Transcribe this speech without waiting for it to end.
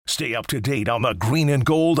Stay up to date on the Green and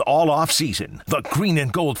Gold all off-season. The Green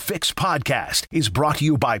and Gold Fix podcast is brought to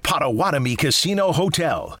you by Potawatomi Casino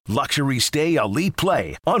Hotel. Luxury stay, elite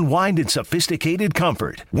play, unwind in sophisticated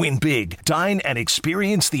comfort. Win big, dine, and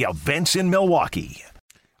experience the events in Milwaukee.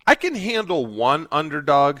 I can handle one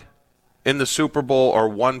underdog in the Super Bowl or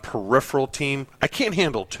one peripheral team. I can't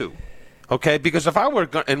handle two. Okay, because if I were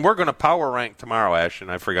and we're going to power rank tomorrow, Ash, and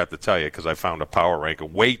I forgot to tell you because I found a power rank,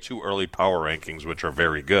 way too early power rankings, which are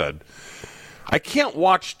very good. I can't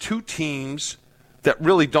watch two teams that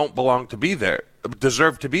really don't belong to be there,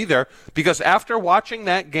 deserve to be there, because after watching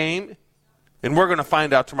that game, and we're going to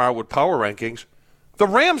find out tomorrow with power rankings, the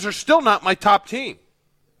Rams are still not my top team.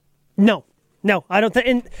 No, I don't think.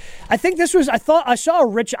 And I think this was. I saw a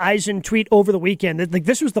Rich Eisen tweet over the weekend that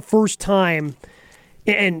this was the first time.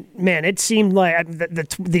 And, man, it seemed like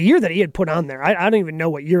the year that he had put on there, I don't even know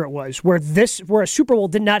what year it was, where a Super Bowl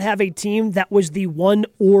did not have a team that was the 1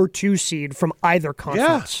 or 2 seed from either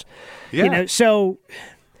conference. Yeah. So,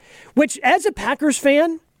 which, as a Packers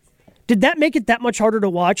fan, did that make it that much harder to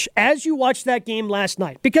watch as you watched that game last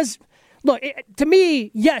night? Because, look, to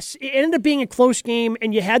me, yes, it ended up being a close game,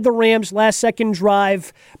 and you had the Rams' last-second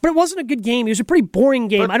drive, but it wasn't a good game. It was a pretty boring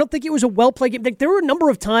game. I don't think it was a well-played game. There were a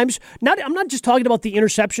number of times, I'm not just talking about the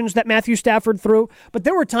interceptions that Matthew Stafford threw, but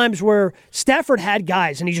there were times where Stafford had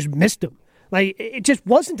guys, and he just missed them. Like, it just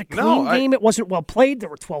wasn't a clean game. It wasn't well played. There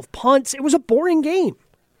were 12 punts. It was a boring game.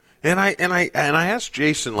 And I asked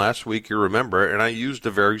Jason last week, you remember, and I used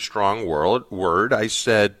a very strong word. I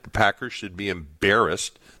said the Packers should be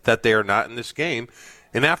embarrassed that they are not in this game.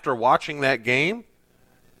 And after watching that game,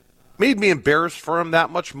 made me embarrassed for him that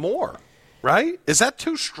much more, right? Is that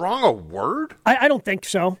too strong a word? I don't think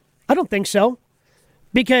so.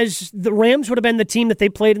 Because the Rams would have been the team that they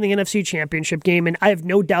played in the NFC Championship game, and I have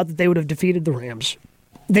no doubt that they would have defeated the Rams.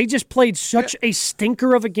 They just played such a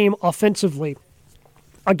stinker of a game offensively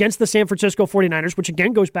against the San Francisco 49ers, which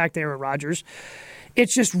again goes back to Aaron Rodgers.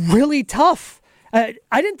 It's just really tough. I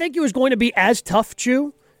didn't think it was going to be as tough,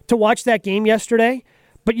 Chew, to watch that game yesterday,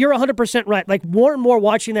 but you're 100% right. Like, more and more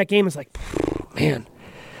watching that game is like, man,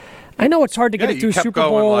 I know it's hard to get it through Super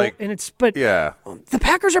Bowl, but the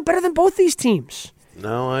Packers are better than both these teams.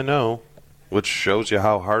 No, I know, which shows you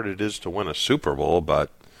how hard it is to win a Super Bowl,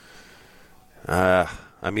 but I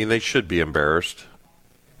mean, they should be embarrassed,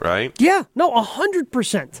 right? Yeah, no,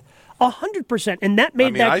 100%. 100%, and that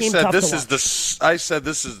made that game tough to watch. I said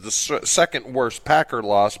this is the second worst Packer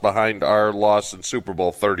loss behind our loss in Super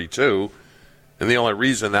Bowl 32, and the only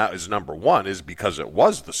reason that is number one is because it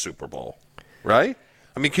was the Super Bowl, right?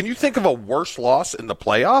 I mean, can you think of a worse loss in the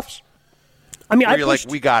playoffs? I mean, you're like,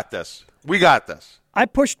 we got this. I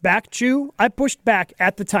pushed back, Chew. I pushed back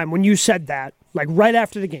at the time when you said that, like right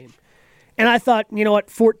after the game, and I thought, you know what,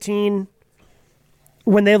 14.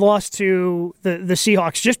 When they lost to the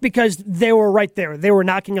Seahawks, just because they were right there. They were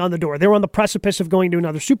knocking on the door. They were on the precipice of going to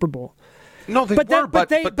another Super Bowl. No, they were, but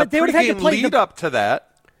the pregame lead up to that,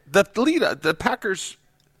 the Packers,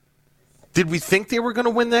 did we think they were going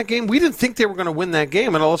to win that game? We didn't think they were going to win that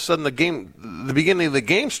game, and all of a sudden the beginning of the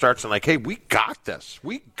game starts and like, hey, we got this.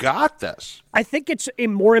 I think it's a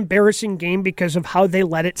more embarrassing game because of how they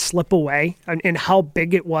let it slip away and how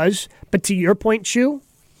big it was. But to your point, Chew,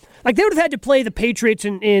 like, they would have had to play the Patriots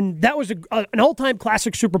in that was an all-time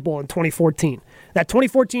classic Super Bowl in 2014. That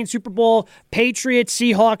 2014 Super Bowl, Patriots,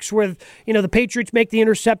 Seahawks, where, the Patriots make the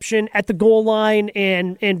interception at the goal line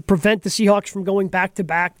and prevent the Seahawks from going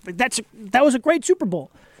back-to-back. That was a great Super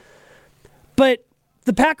Bowl. But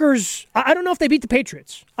the Packers, I don't know if they beat the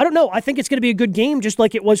Patriots. I don't know. I think it's going to be a good game just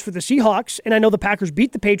like it was for the Seahawks, and I know the Packers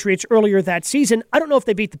beat the Patriots earlier that season. I don't know if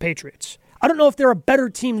they beat the Patriots. I don't know if they're a better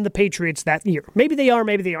team than the Patriots that year. Maybe they are,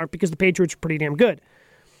 maybe they aren't, because the Patriots are pretty damn good.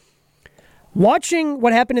 Watching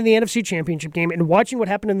what happened in the NFC Championship game and watching what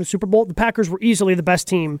happened in the Super Bowl, the Packers were easily the best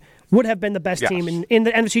team, would have been the best team in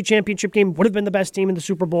the NFC Championship game, would have been the best team in the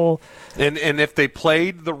Super Bowl. And if they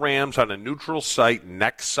played the Rams on a neutral site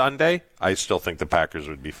next Sunday, I still think the Packers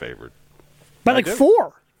would be favored. By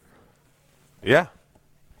 4. Yeah.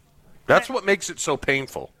 That's what makes it so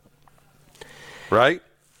painful. Right?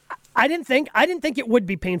 I didn't think it would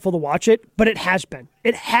be painful to watch it, but it has been.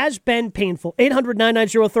 It has been painful.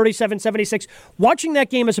 800-990-3776. Watching that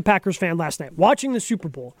game as a Packers fan last night, watching the Super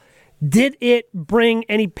Bowl, did it bring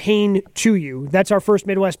any pain to you? That's our First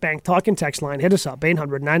Midwest Bank talk and text line. Hit us up,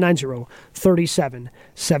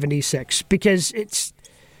 800-990-3776. Because it's,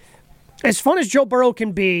 as fun as Joe Burrow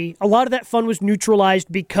can be, a lot of that fun was neutralized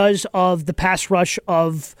because of the pass rush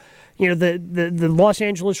of the Los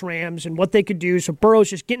Angeles Rams and what they could do. So Burrow's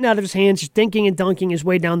just getting out of his hands, just dinking and dunking his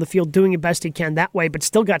way down the field, doing the best he can that way, but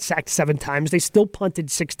still got sacked 7 times. They still punted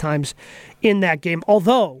 6 times in that game.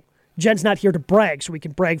 Although Jen's not here to brag, so we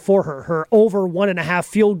can brag for her. Her over 1.5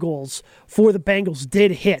 field goals for the Bengals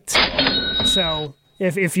did hit. So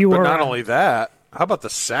if you were... But not only that, how about the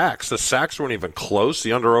sacks? The sacks weren't even close.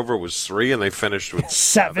 The under-over was 3, and they finished with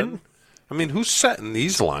 7. I mean, who's setting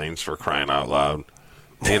these lines for crying out loud?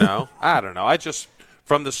 I don't know. I just,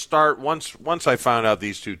 from the start, once I found out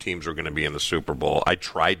these two teams were going to be in the Super Bowl, I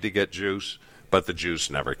tried to get juice, but the juice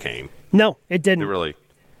never came. No, it didn't. It really.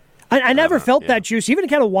 I never felt that juice. Even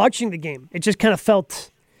kind of watching the game, it just kind of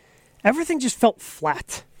felt, everything just felt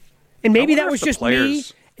flat. And maybe that was just me.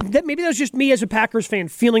 Maybe that was just me as a Packers fan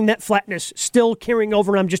feeling that flatness still carrying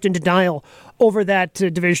over, and I'm just in denial over that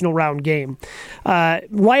divisional round game.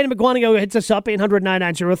 Ryan McGuanago hits us up,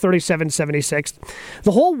 800-990-3776.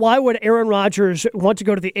 The whole why would Aaron Rodgers want to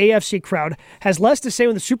go to the AFC crowd has less to say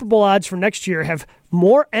when the Super Bowl odds for next year have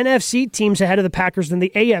more NFC teams ahead of the Packers than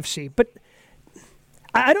the AFC. But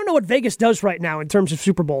I don't know what Vegas does right now in terms of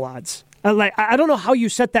Super Bowl odds. I don't know how you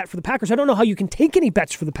set that for the Packers. I don't know how you can take any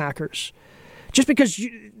bets for the Packers. Just because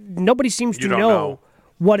nobody seems to know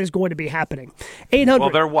what is going to be happening. 800. Well,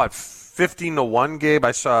 they're what, 15-1, Gabe?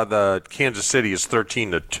 I saw the Kansas City is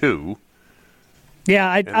 13-2.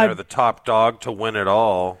 Yeah, and they're the top dog to win it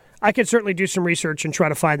all. I could certainly do some research and try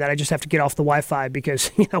to find that. I just have to get off the Wi-Fi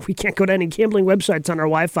because we can't go to any gambling websites on our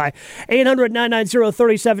Wi-Fi.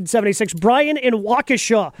 800-990-3776. Brian in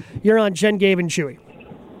Waukesha, you're on Jen, Gabe, and Chewy.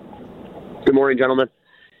 Good morning, gentlemen.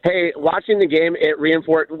 Hey, watching the game, it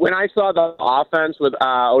reinforced when I saw the offense with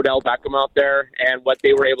Odell Beckham out there and what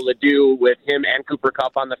they were able to do with him and Cooper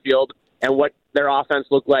Kupp on the field and what their offense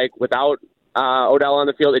looked like without Odell on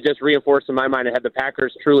the field. It just reinforced in my mind that had the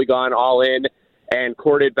Packers truly gone all in and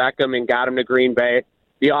courted Beckham and got him to Green Bay,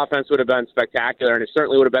 the offense would have been spectacular, and it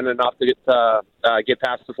certainly would have been enough to get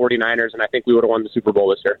past the 49ers, and I think we would have won the Super Bowl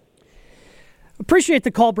this year. Appreciate the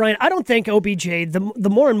call, Brian. I don't think OBJ, the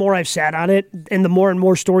more and more I've sat on it, and the more and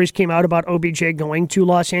more stories came out about OBJ going to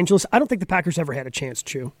Los Angeles, I don't think the Packers ever had a chance,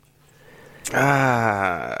 Chew.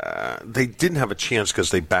 They didn't have a chance because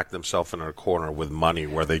they backed themselves in a corner with money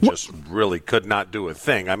where they just really could not do a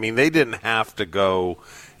thing. I mean, they didn't have to go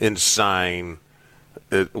and sign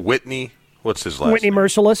Whitney. What's his last Whitney name?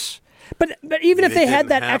 Merciless. But even if they had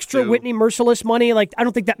that extra Whitney Merciless money, I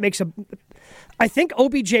don't think that makes a... I think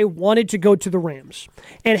OBJ wanted to go to the Rams.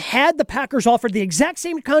 And had the Packers offered the exact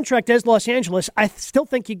same contract as Los Angeles, I still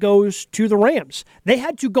think he goes to the Rams. They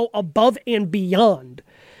had to go above and beyond.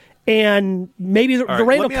 And maybe the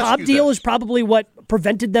Randall Cobb deal is probably what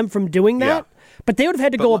prevented them from doing that. Yeah. But they would have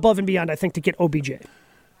had to go above and beyond, I think, to get OBJ.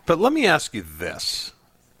 But let me ask you this,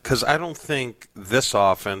 because I don't think this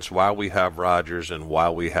offense, while we have Rodgers and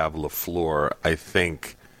while we have LaFleur, I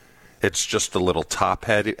think it's just a little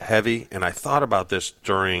top-heavy. And I thought about this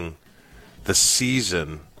during the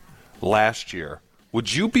season last year.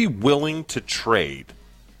 Would you be willing to trade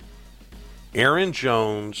Aaron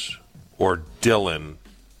Jones or Dillon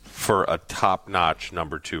for a top-notch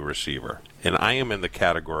number 2 receiver? And I am in the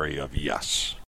category of yes.